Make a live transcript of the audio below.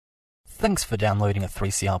Thanks for downloading a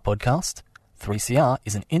 3CR podcast. 3CR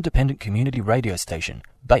is an independent community radio station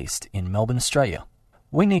based in Melbourne, Australia.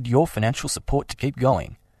 We need your financial support to keep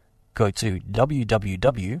going. Go to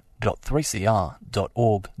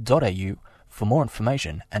www.3cr.org.au for more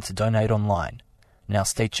information and to donate online. Now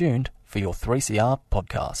stay tuned for your 3CR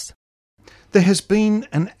podcast. There has been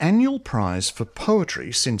an annual prize for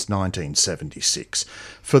poetry since 1976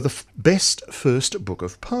 for the best first book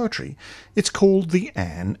of poetry. It's called the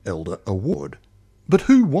Anne Elder Award. But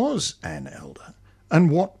who was Anne Elder?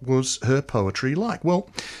 And what was her poetry like? Well,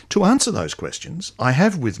 to answer those questions, I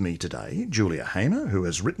have with me today Julia Hamer, who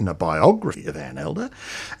has written a biography of Anne Elder,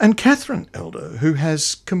 and Catherine Elder, who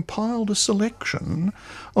has compiled a selection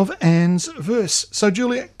of Anne's verse. So,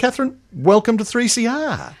 Julia, Catherine, welcome to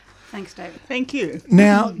 3CR. Thanks, David. Thank you.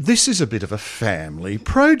 Now, this is a bit of a family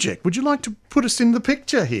project. Would you like to put us in the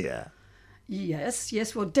picture here? Yes,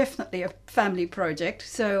 well, definitely a family project.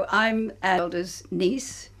 So I'm Anne Elder's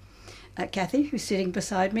niece. Kathy, who's sitting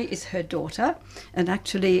beside me, is her daughter. And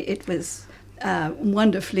actually it was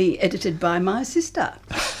wonderfully edited by my sister,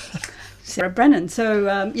 Sarah Brennan.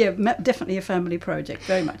 So, definitely a family project,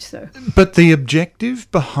 very much so. But the objective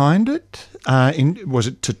behind it, was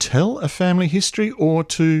it to tell a family history or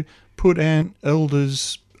to put Anne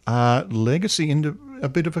Elder's legacy into a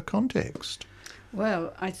bit of a context?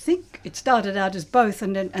 Well, I think it started out as both,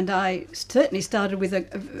 and I certainly started with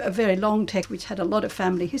a very long text which had a lot of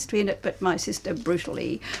family history in it, but my sister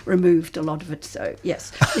brutally removed a lot of it. So,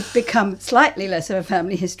 yes, it's become slightly less of a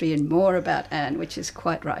family history and more about Anne, which is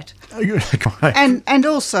quite right. And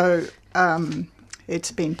also,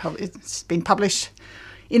 it's been published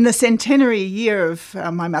in the centenary year of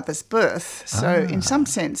my mother's birth. So, in some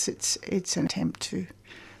sense, it's an attempt to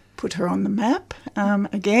put her on the map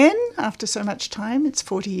again after so much time. It's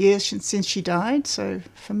 40 years since she died, so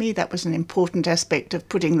for me that was an important aspect of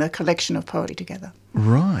putting the collection of poetry together.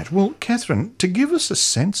 Right. Well, Catherine, to give us a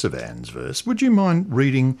sense of Anne's verse, would you mind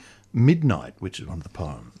reading Midnight, which is one of the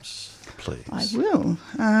poems, please? I will,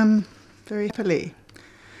 very happily.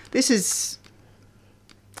 This is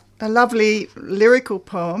a lovely lyrical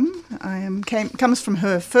poem. Comes from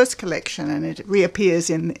her first collection, and it reappears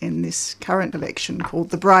in this current collection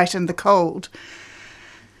called The Bright and the Cold.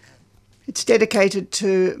 It's dedicated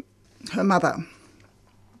to her mother.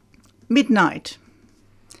 Midnight.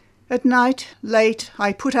 At night, late,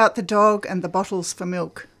 I put out the dog and the bottles for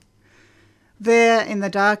milk. There, in the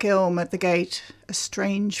dark elm at the gate, a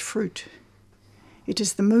strange fruit. It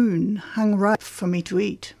is the moon, hung ripe for me to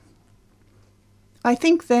eat. I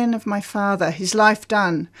think then of my father, his life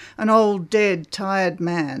done, an old, dead, tired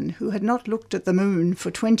man who had not looked at the moon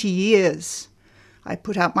for 20 years. I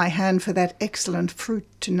put out my hand for that excellent fruit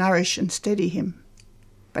to nourish and steady him,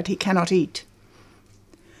 but he cannot eat.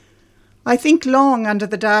 I think long under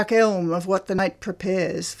the dark elm of what the night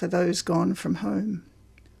prepares for those gone from home,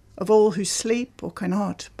 of all who sleep or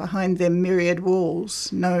cannot behind their myriad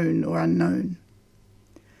walls, known or unknown.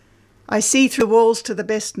 I see through walls to the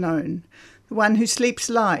best known, the one who sleeps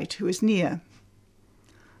light, who is near.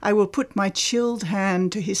 I will put my chilled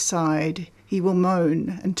hand to his side, he will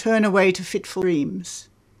moan and turn away to fitful dreams.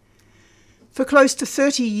 For close to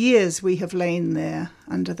 30 years we have lain there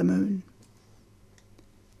under the moon.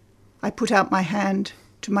 I put out my hand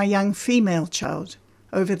to my young female child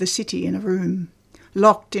over the city in a room,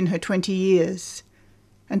 locked in her 20 years,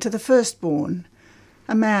 and to the firstborn,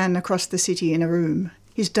 a man across the city in a room,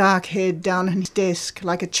 his dark head down on his desk,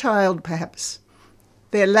 like a child perhaps.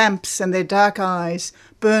 Their lamps and their dark eyes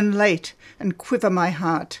burn late and quiver my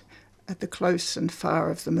heart at the close and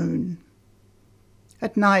far of the moon.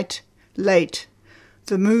 At night, late,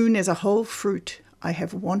 the moon is a whole fruit I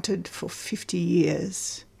have wanted for 50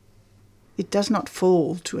 years. It does not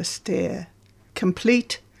fall to a stare,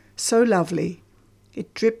 complete, so lovely,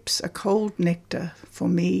 it drips a cold nectar for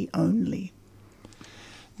me only.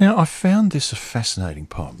 Now, I found this a fascinating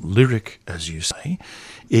poem. Lyric, as you say,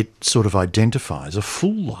 it sort of identifies a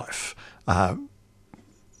full life.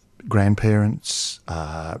 Grandparents,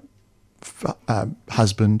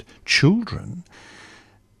 husband, children.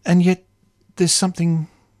 And yet there's something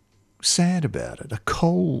sad about it, a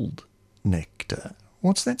cold nectar.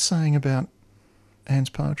 What's that saying about Anne's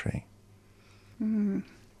poetry?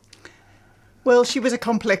 Well, she was a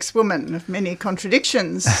complex woman of many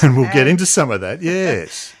contradictions. And we'll get into some of that,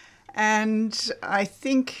 yes. And I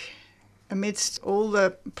think amidst all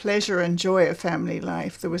the pleasure and joy of family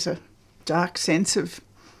life, there was a dark sense of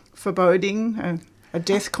foreboding, a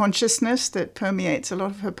death consciousness that permeates a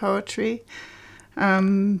lot of her poetry.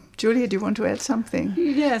 Julia, do you want to add something?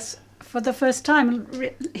 Yes. For the first time,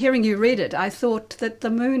 hearing you read it, I thought that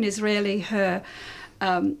the moon is really her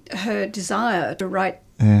her desire to write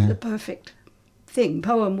the perfect thing,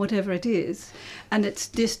 poem, whatever it is, and it's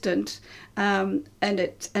distant, and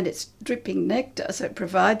it's dripping nectar, so it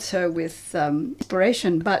provides her with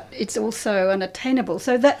inspiration, but it's also unattainable.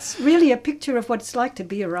 So that's really a picture of what it's like to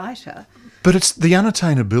be a writer. But it's the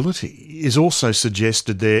unattainability is also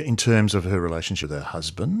suggested there in terms of her relationship with her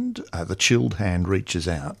husband, the chilled hand reaches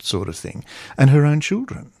out sort of thing, and her own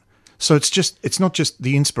children. So it's not just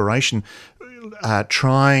the inspiration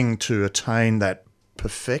trying to attain that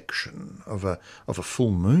perfection of a full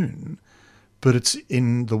moon, but it's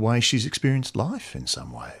in the way she's experienced life in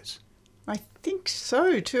some ways. I think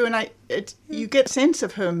so too, and you get a sense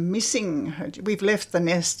of her missing her. We've left the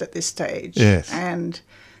nest at this stage, yes, and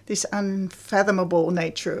this unfathomable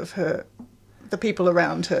nature of her, the people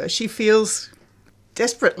around her. She feels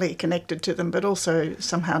desperately connected to them, but also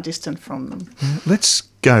somehow distant from them. Let's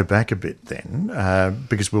go back a bit then,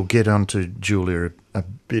 because we'll get on to Julia a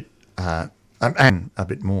bit, Anne a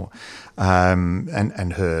bit more,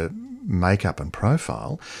 and her makeup and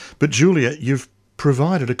profile. But Julia, you've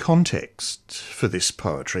provided a context for this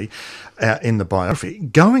poetry in the biography,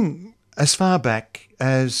 going as far back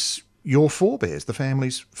as your forebears, the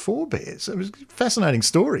family's forebears. It was a fascinating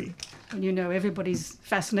story. And you know, everybody's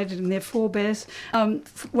fascinated in their forebears.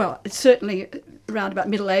 Well, it's certainly around about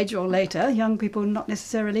middle age or later, young people not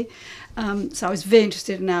necessarily. So I was very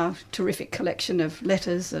interested in our terrific collection of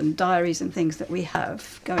letters and diaries and things that we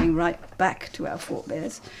have going right back to our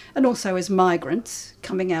forebears, and also as migrants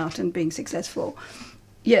coming out and being successful.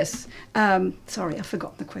 Yes. Sorry, I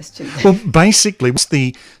forgot the question. Well, basically, what's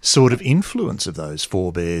the sort of influence of those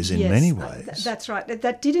forebears in many ways? That's right.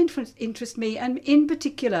 That did interest me, and in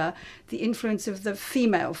particular, the influence of the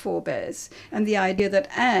female forebears and the idea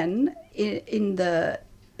that Anne, in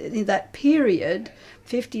that period,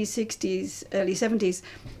 50s, 60s, early 70s,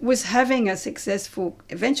 was having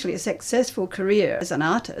eventually a successful career as an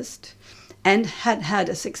artist, and had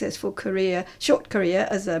a successful short career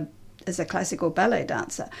as a classical ballet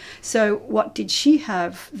dancer. So what did she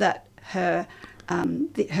have that her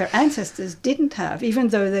ancestors didn't have? Even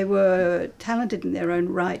though they were talented in their own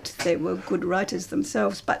right, they were good writers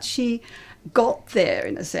themselves, but she got there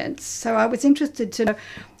in a sense. So I was interested to know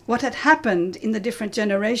what had happened in the different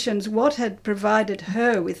generations, what had provided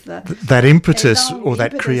her with that impetus or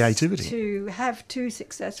that creativity to have two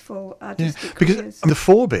successful artistic because careers. The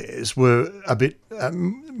forebears were a bit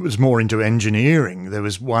was more into engineering. There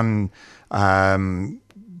was one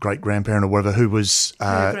great-grandparent or whatever who was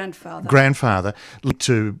grandfather linked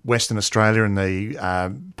to Western Australia and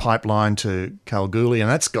the pipeline to Kalgoorlie, and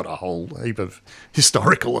that's got a whole heap of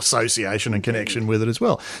historical association and connection with it as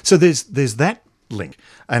well. So there's that link,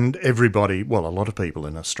 and everybody, well, a lot of people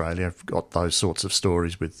in Australia have got those sorts of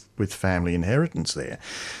stories with family inheritance there.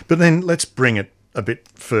 But then let's bring it a bit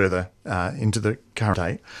further into the current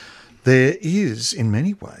day. There is, in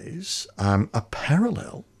many ways, a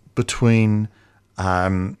parallel between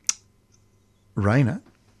Raina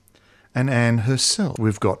and Anne herself.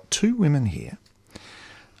 We've got two women here.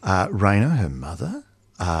 Raina, her mother,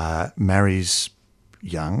 marries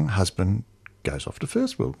young, husband goes off to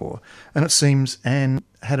First World War. And it seems Anne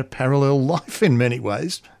had a parallel life in many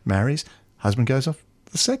ways. Marries, husband goes off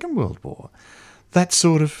the Second World War. That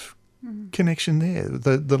sort of connection there,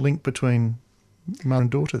 the link between mother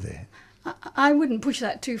and daughter there. I wouldn't push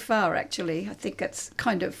that too far, actually. I think it's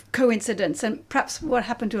kind of coincidence, and perhaps what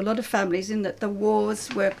happened to a lot of families in that the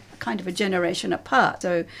wars were kind of a generation apart.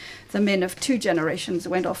 So the men of two generations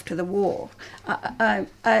went off to the war.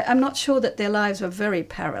 I'm not sure that their lives were very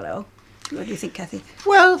parallel. What do you think, Kathy?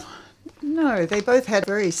 Well, no, they both had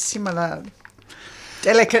very similar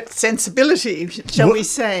delicate sensibility, shall we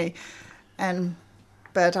say.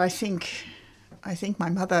 But I think my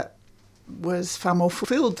mother was far more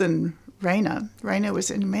fulfilled than Raina. Raina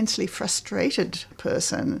was an immensely frustrated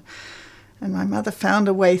person, and my mother found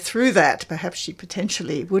a way through that. Perhaps she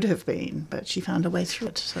potentially would have been, but she found a way through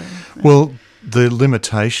it. So, well, the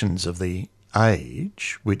limitations of the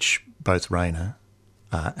age, which both Raina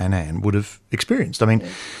and Anne would have experienced. I mean,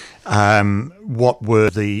 what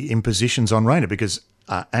were the impositions on Raina? Because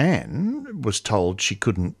Anne was told she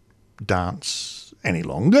couldn't dance any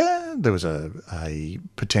longer. There was a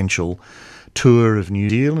potential tour of New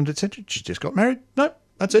Zealand, etc. She just got married. No,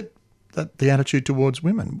 that's it. The attitude towards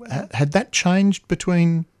women. Had that changed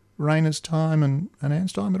between Raina's time and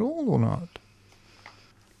Anne's time at all, or not?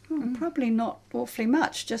 Probably not awfully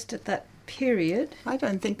much, just at that period. I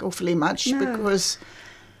don't think awfully much, No. because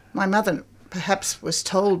my mother perhaps was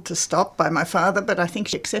told to stop by my father, but I think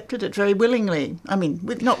she accepted it very willingly. I mean,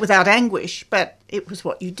 not without anguish, but it was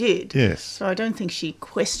what you did. Yes. So I don't think she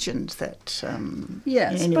questioned that in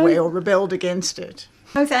Yes, any but- way or rebelled against it.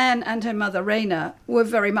 Both Anne and her mother Raina were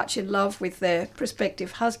very much in love with their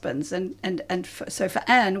prospective husbands, so for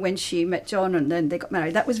Anne, when she met John and then they got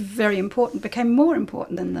married, that was very important. Became more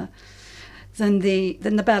important than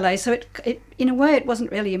the ballet. So it in a way it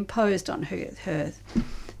wasn't really imposed on her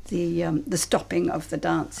the stopping of the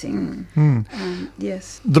dancing.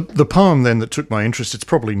 Yes. The poem then that took my interest, it's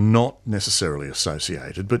probably not necessarily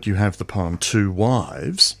associated, but you have the poem Two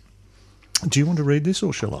Wives. Do you want to read this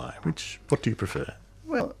or shall I? What do you prefer?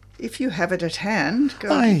 Well, if you have it at hand,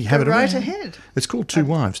 go I have it right around. ahead. It's called Two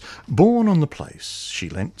Wives. Born on the place, she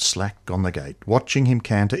leant slack on the gate, watching him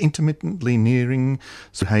canter, intermittently nearing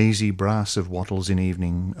the hazy brass of wattles in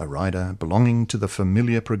evening, a rider belonging to the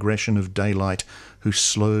familiar progression of daylight, who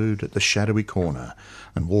slowed at the shadowy corner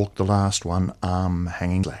and walked the last one, arm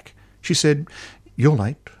hanging slack. She said, "You're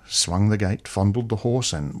late," swung the gate, fondled the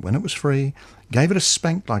horse, and when it was free, gave it a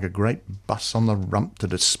spank like a great bus on the rump to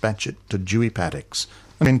dispatch it to dewy paddocks,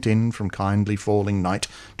 and went in from kindly falling night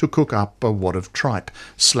to cook up a wad of tripe,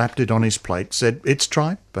 slapped it on his plate, said, "It's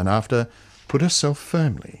tripe," and after put herself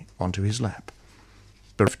firmly onto his lap.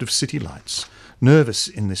 Bereft of city lights, nervous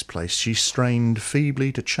in this place, she strained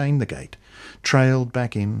feebly to chain the gate, trailed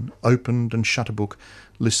back in, opened and shut a book,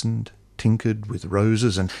 listened, tinkered with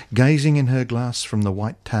roses, and gazing in her glass from the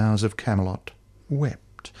white towers of Camelot,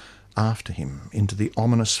 wept after him into the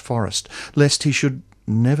ominous forest, lest he should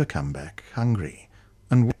never come back hungry,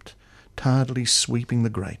 and wept, tardily sweeping the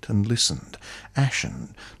grate, and listened,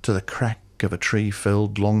 ashen, to the crack of a tree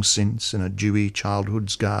felled long since in a dewy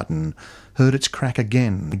childhood's garden, heard its crack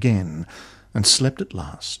again, and slept at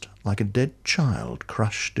last like a dead child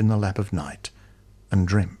crushed in the lap of night, and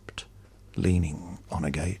dreamt, leaning on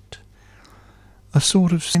a gate. A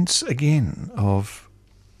sort of sense again of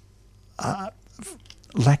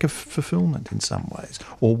lack of fulfilment in some ways,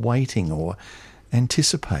 or waiting, or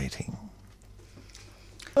anticipating.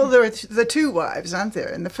 Well, there are the two wives, aren't there?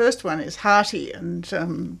 And the first one is hearty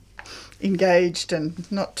and engaged and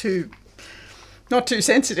not too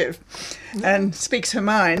sensitive, and speaks her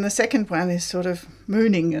mind. And the second one is sort of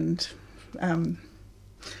mooning and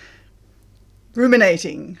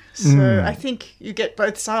ruminating. So I think you get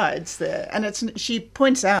both sides there. And she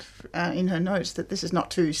points out in her notes that this is not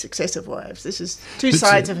two successive wives. This is two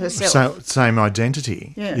sides of herself. So, same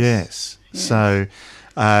identity. Yes. So,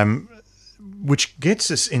 which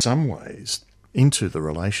gets us in some ways into the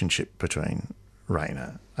relationship between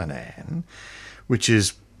Raina and Anne, which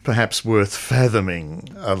is perhaps worth fathoming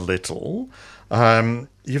a little.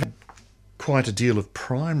 You've had quite a deal of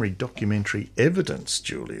primary documentary evidence,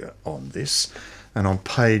 Julia, on this. And on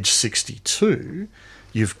page 62,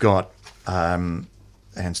 you've got Anne's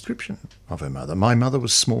description of her mother. "My mother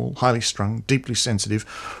was small, highly strung, deeply sensitive,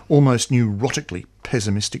 almost neurotically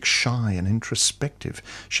pessimistic, shy and introspective.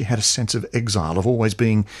 She had a sense of exile, of always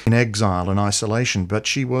being in exile and isolation, but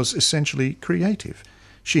she was essentially creative.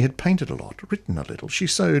 She had painted a lot, written a little. She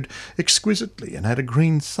sewed exquisitely and had a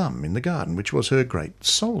green thumb in the garden, which was her great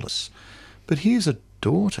solace." But here's a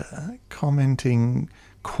daughter commenting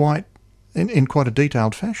in quite a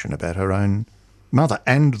detailed fashion about her own mother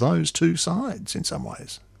and those two sides in some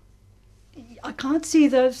ways. I can't see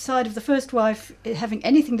the side of the first wife having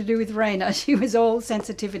anything to do with Raina. She was all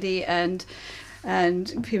sensitivity and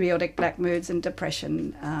periodic black moods and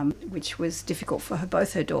depression, which was difficult for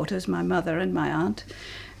both her daughters, my mother and my aunt.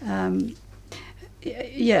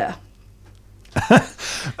 Yeah.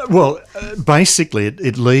 Well, basically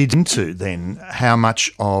it leads into then how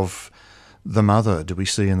much of the mother do we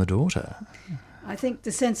see in the daughter? I think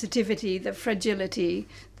the sensitivity, the fragility,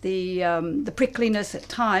 the prickliness at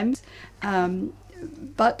times,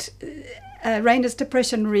 but Raina's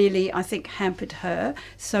depression really, I think, hampered her.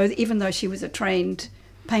 So even though she was a trained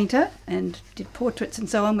painter and did portraits and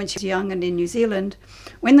so on when she was young and in New Zealand,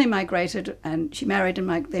 when they migrated and she married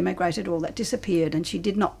and they migrated, all that disappeared, and she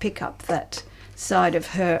did not pick up that side of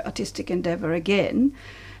her artistic endeavour again.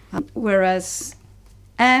 Whereas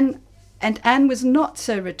Anne was not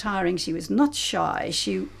so retiring. She was not shy.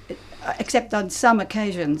 She, except on some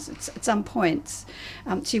occasions, at some points,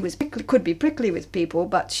 she was could be prickly with people,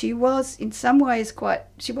 but she was in some ways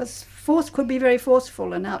could be very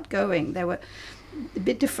forceful and outgoing. They were a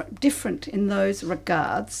bit different in those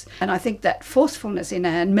regards, and I think that forcefulness in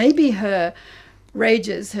Anne, maybe her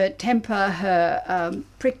rages, her temper, her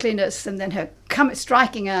prickliness, and then her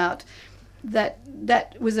striking out,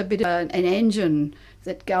 that was a bit of an engine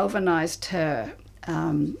that galvanised her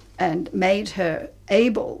and made her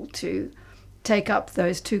able to take up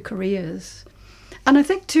those two careers. And I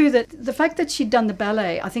think too that the fact that she'd done the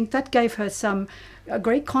ballet, I think that gave her a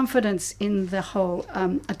great confidence in the whole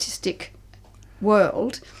artistic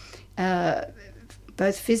world,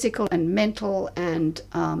 both physical and mental, and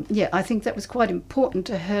I think that was quite important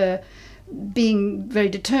to her being very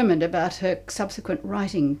determined about her subsequent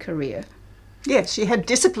writing career. Yes, she had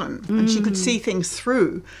discipline and she could see things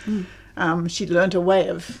through. She learnt a way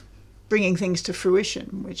of bringing things to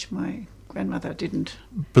fruition, which my grandmother didn't.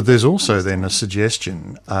 But there's also then a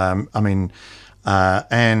suggestion, Anne,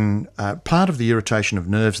 part of the irritation of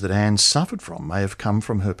nerves that Anne suffered from may have come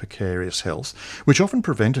from her precarious health, which often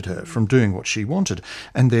prevented her from doing what she wanted.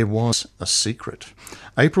 And there was a secret.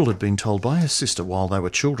 April had been told by her sister while they were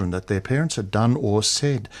children that their parents had done or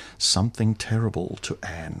said something terrible to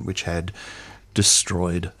Anne, which had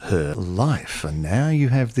destroyed her life. And now you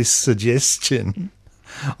have this suggestion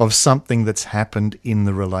of something that's happened in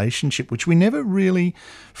the relationship, which we never really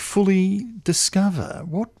fully discover.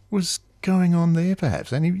 What was going on there,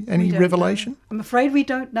 perhaps? Any revelation? Know. I'm afraid we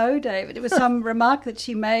don't know, David. It was some remark that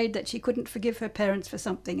she made that she couldn't forgive her parents for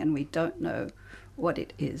something, and we don't know what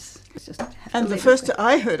it is. And the first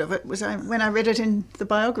I heard of it was when I read it in the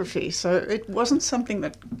biography, so it wasn't something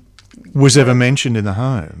that was ever mentioned in the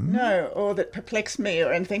home. No, or that perplexed me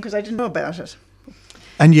or anything, because I didn't know about it.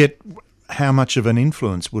 And yet, how much of an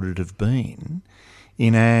influence would it have been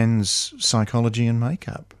in Anne's psychology and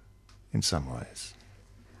makeup in some ways?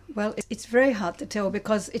 Well, it's very hard to tell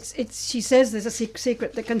because she says there's a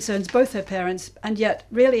secret that concerns both her parents, and yet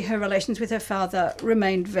really her relations with her father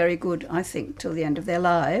remained very good, I think, till the end of their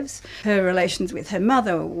lives. Her relations with her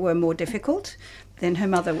mother were more difficult. Then her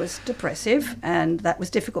mother was depressive, and that was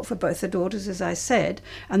difficult for both the daughters, as I said,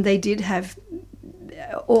 and they did have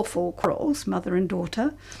awful quarrels, mother and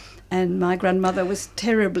daughter, and my grandmother was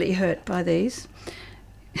terribly hurt by these.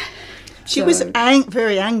 She was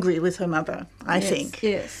very angry with her mother, I think.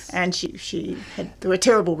 Yes. And there were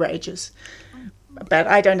terrible rages. But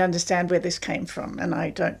I don't understand where this came from, and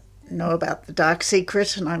I don't know about the dark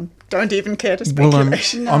secret, and I don't even care to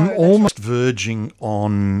speculate. Well, I'm almost verging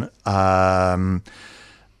on, how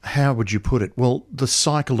would you put it? Well, the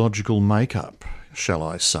psychological makeup, shall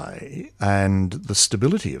I say, and the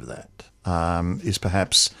stability of that is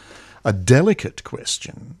perhaps a delicate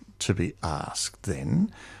question to be asked then,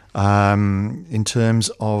 in terms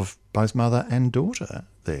of both mother and daughter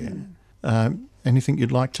there. Anything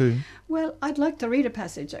you'd like to? Well, I'd like to read a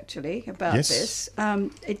passage, actually, about Yes. this.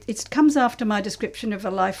 It comes after my description of a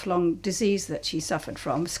lifelong disease that she suffered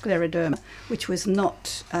from, scleroderma, which was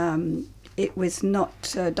not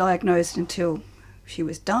diagnosed until she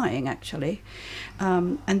was dying, actually.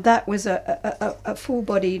 And that was a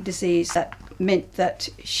full-body disease that meant that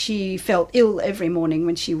she felt ill every morning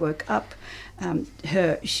when she woke up.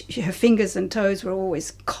 Her fingers and toes were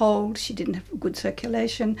always cold. She didn't have good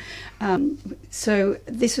circulation. So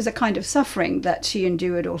this was a kind of suffering that she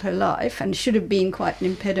endured all her life and should have been quite an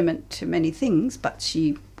impediment to many things, but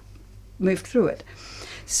she moved through it.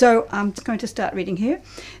 So I'm just going to start reading here.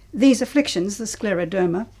 These afflictions, the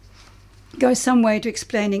scleroderma, go some way to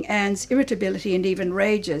explaining Anne's irritability and even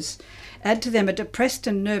rages. Add to them a depressed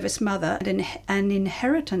and nervous mother and an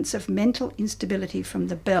inheritance of mental instability from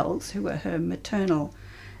the Bells, who were her maternal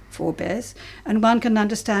forebears, and one can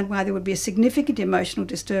understand why there would be a significant emotional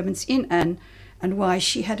disturbance in Anne and why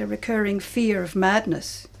she had a recurring fear of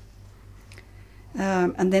madness.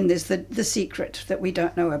 And then there's the secret that we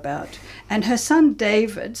don't know about. And her son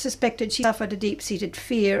David suspected she suffered a deep-seated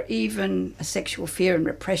fear, even a sexual fear and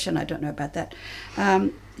repression, I don't know about that,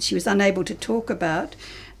 she was unable to talk about,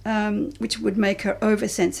 which would make her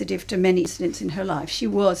oversensitive to many incidents in her life. She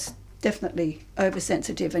was definitely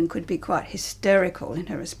oversensitive and could be quite hysterical in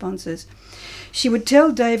her responses. She would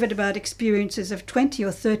tell David about experiences of 20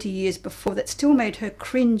 or 30 years before that still made her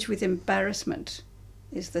cringe with embarrassment,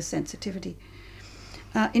 is the sensitivity.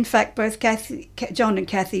 In fact, both John and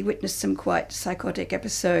Kathy witnessed some quite psychotic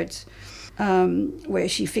episodes where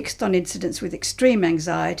she fixed on incidents with extreme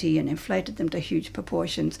anxiety and inflated them to huge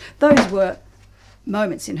proportions. Those were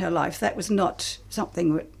moments in her life. That was not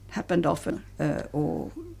something that happened often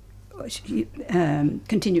or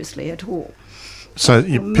continuously at all. So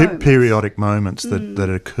periodic moments that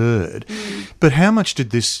occurred. But how much did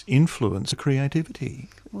this influence creativity?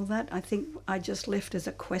 Well, that I think I just left as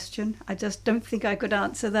a question. I just don't think I could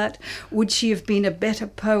answer that. Would she have been a better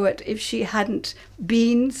poet if she hadn't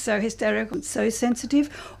been so hysterical and so sensitive?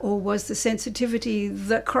 Or was the sensitivity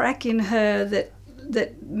the crack in her that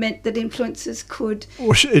meant that influences could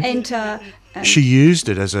enter? She used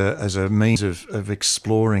it as a means of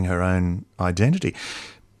exploring her own identity.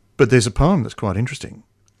 But there's a poem that's quite interesting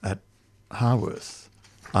at Haworth.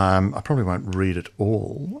 I probably won't read it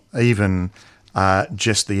all, even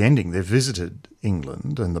just the ending. They've visited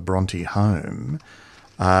England and the Bronte home,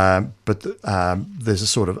 but there's a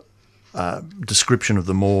sort of description of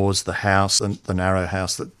the moors, the house, and the narrow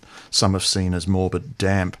house that some have seen as morbid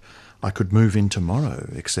damp. I could move in tomorrow,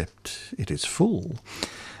 except it is full.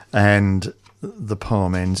 And the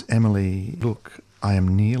poem ends, Emily, look, I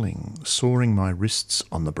am kneeling, soaring my wrists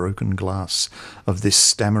on the broken glass of this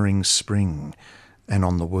stammering spring, and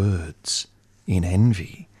on the words, in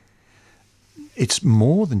envy. It's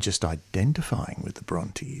more than just identifying with the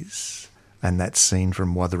Brontes, and that scene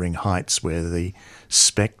from Wuthering Heights where the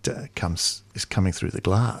spectre is coming through the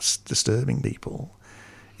glass, disturbing people.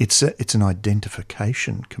 It's an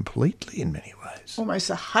identification completely in many ways. Almost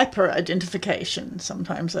a hyper-identification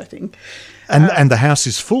sometimes, I think. And the house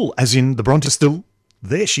is full, as in the Bronte's still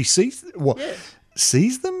there. She sees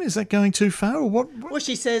sees them? Is that going too far, or what? Well,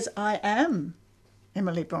 she says, I am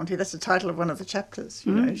Emily Bronte. That's the title of one of the chapters.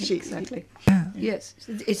 You know, exactly. Yeah. Yes.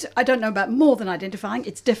 I don't know about more than identifying.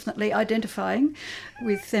 It's definitely identifying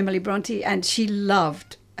with Emily Bronte, and she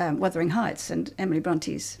loved Wuthering Heights and Emily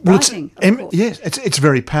Bronte's writing, of course. Yes, it's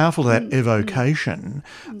very powerful, that evocation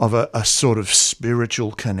of a sort of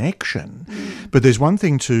spiritual connection. But there's one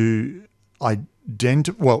thing to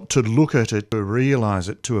to look at it, to realise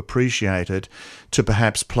it, to appreciate it, to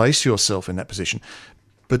perhaps place yourself in that position.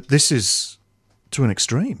 But this is to an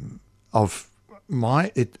extreme of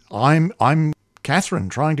I'm Catherine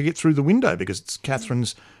trying to get through the window because it's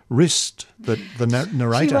Catherine's wrist that the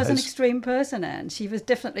narrator She was an has. extreme person, Anne. She was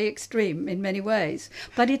definitely extreme in many ways.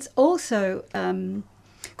 But it's also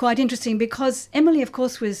quite interesting because Emily, of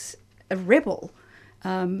course, was a rebel.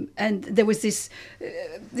 And there was this,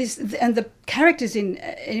 and the characters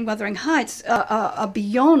in Wuthering Heights are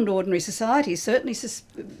beyond ordinary society, certainly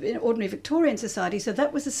in ordinary Victorian society. So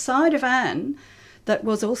that was a side of Anne that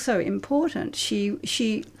was also important. She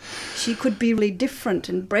could be really different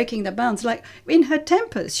and breaking the bounds. Like in her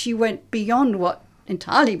tempers, she went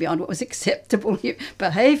entirely beyond what was acceptable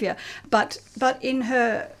behaviour. But in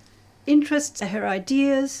her interests, her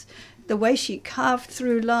ideas, the way she carved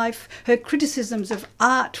through life, her criticisms of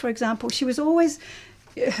art, for example,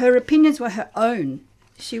 her opinions were her own.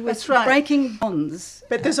 She was breaking bonds.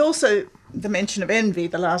 But there's also the mention of envy,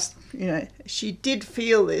 she did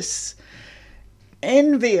feel this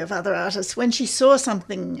envy of other artists. When she saw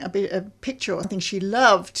something, a picture or something she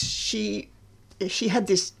loved, she had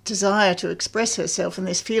this desire to express herself and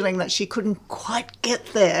this feeling that she couldn't quite get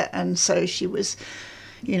there. And so she was,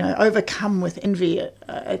 overcome with envy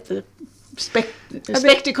at the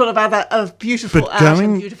spectacle of beautiful art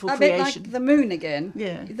and beautiful creation. A bit like the moon again.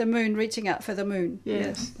 Yeah. The moon, reaching out for the moon.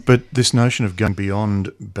 Yes. But this notion of going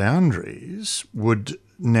beyond boundaries would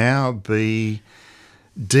now be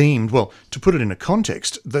deemed, well, to put it in a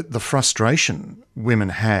context, that the frustration women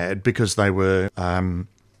had because they were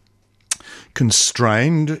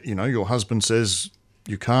constrained, your husband says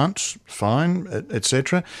you can't, fine,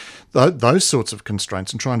 etc. Those sorts of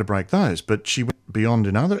constraints and trying to break those. But she went beyond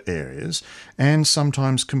in other areas and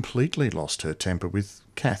sometimes completely lost her temper with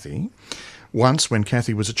Cathy. Once, when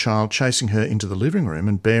Cathy was a child, chasing her into the living room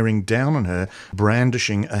and bearing down on her,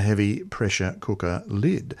 brandishing a heavy pressure cooker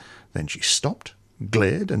lid. Then she stopped,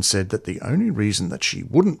 glared and said that the only reason that she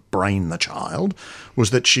wouldn't brain the child was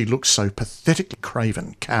that she looked so pathetically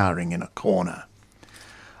craven, cowering in a corner.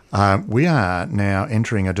 We are now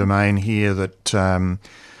entering a domain here that,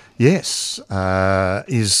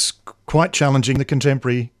 is quite challenging in the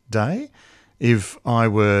contemporary day. If I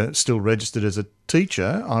were still registered as a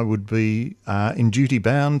teacher, I would be in duty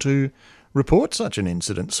bound to report such an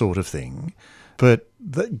incident, sort of thing. But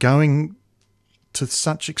going to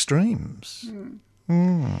such extremes.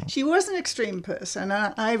 She was an extreme person.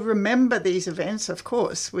 I remember these events, of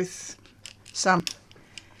course, with some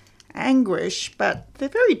anguish, but they're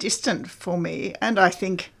very distant for me. And I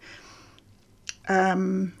think,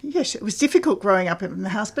 yes, it was difficult growing up in the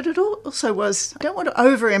house, but it also was, I don't want to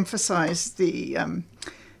overemphasise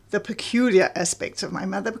the peculiar aspects of my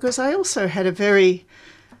mother, because I also had a very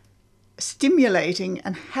stimulating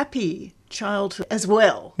and happy childhood as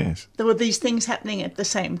well. Yes. There were these things happening at the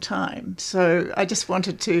same time. So I just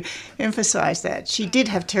wanted to emphasise that. She did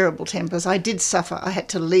have terrible tempers. I did suffer. I had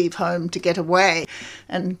to leave home to get away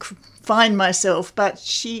and find myself. But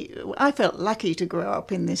I felt lucky to grow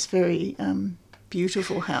up in this very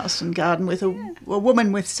beautiful house and garden with a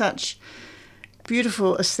woman with such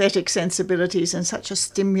beautiful aesthetic sensibilities and such a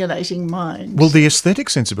stimulating mind. Well, the aesthetic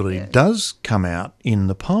sensibility does come out in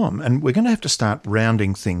the poem, and we're going to have to start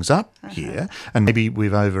rounding things up here, and maybe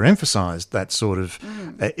we've overemphasised that sort of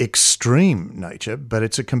extreme nature, but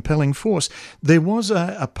it's a compelling force. There was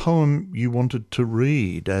a poem you wanted to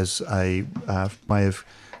read as a way of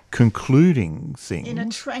concluding things. In a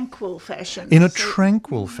tranquil fashion. In a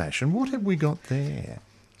tranquil fashion. What have we got there?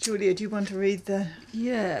 Julia, do you want to read the...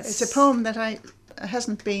 Yes. It's a poem that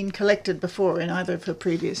hasn't been collected before in either of her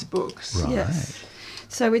previous books. Right. Yes.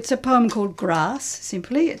 So it's a poem called Grass,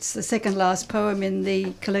 simply. It's the second last poem in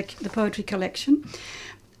the poetry collection.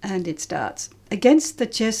 And it starts, "Against the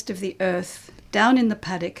chest of the earth, down in the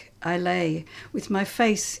paddock, I lay, with my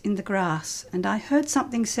face in the grass, and I heard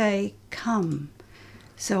something say, 'Come.'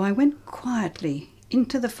 So I went quietly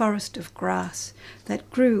into the forest of grass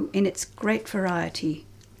that grew in its great variety,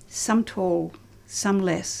 some tall, some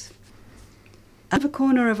less. Out of a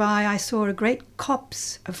corner of eye I saw a great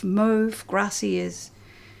copse of mauve grass ears,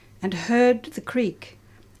 and heard the creek,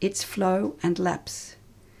 its flow and lapse.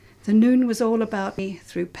 The noon was all about me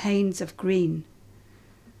through panes of green.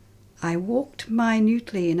 I walked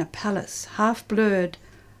minutely in a palace, half blurred,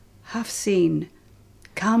 half seen.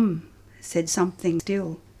 'Come,' said something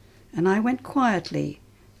still, and I went quietly,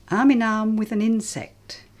 arm in arm with an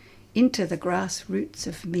insect, into the grass roots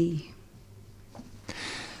of me."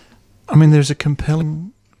 I mean, there's a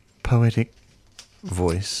compelling poetic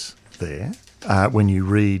voice there when you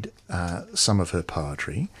read some of her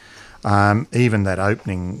poetry. Even that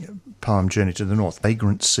opening poem, Journey to the North,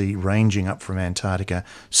 vagrant sea ranging up from Antarctica,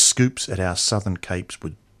 scoops at our southern capes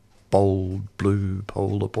with bold blue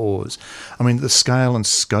polar paws. I mean, the scale and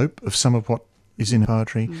scope of some of what is in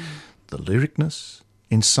poetry, the lyricness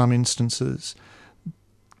in some instances,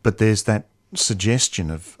 but there's that suggestion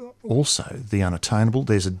of also the unattainable.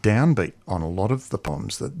 There's a downbeat on a lot of the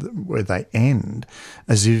poems where they end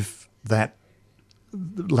as if that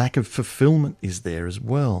lack of fulfilment is there as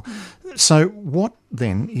well. So what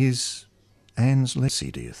then is Anne's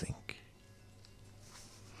legacy, do you think?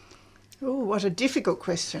 Oh, what a difficult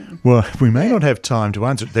question. Well, we may not have time to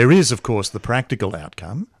answer it. There is, of course, the practical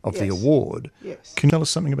outcome of the award. Yes. Can you tell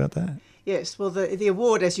us something about that? Yes, well, the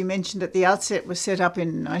award, as you mentioned at the outset, was set up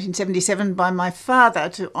in 1977 by my father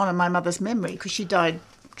to honour my mother's memory, because she died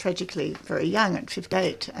tragically very young at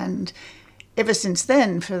 58. And ever since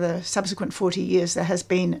then, for the subsequent 40 years, there has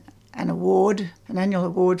been an award, an annual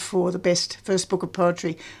award for the best first book of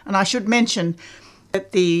poetry. And I should mention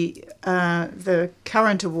that the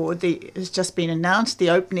current award has just been announced, the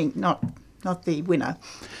opening, not the winner,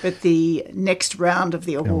 but the next round of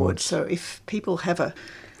the award. So if people have a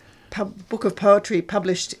book of poetry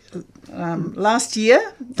published last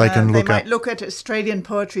year, they might look at Australian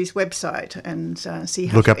Poetry's website and see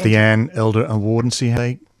how look to up the Anne Elder Award and see how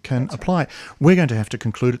they can apply. We're going to have to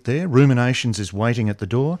conclude it there. Ruminations is waiting at the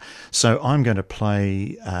door, so I'm going to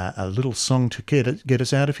play a little song to get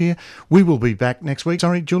us out of here. We will be back next week.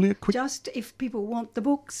 Sorry, Julia, quick. Just if people want the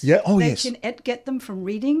books, they can get them from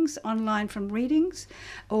Readings, online from Readings,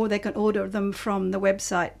 or they can order them from the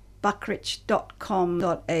website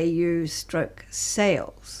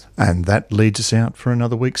buckrich.com.au/sales. And that leads us out for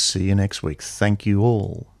another week. See you next week. Thank you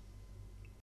all.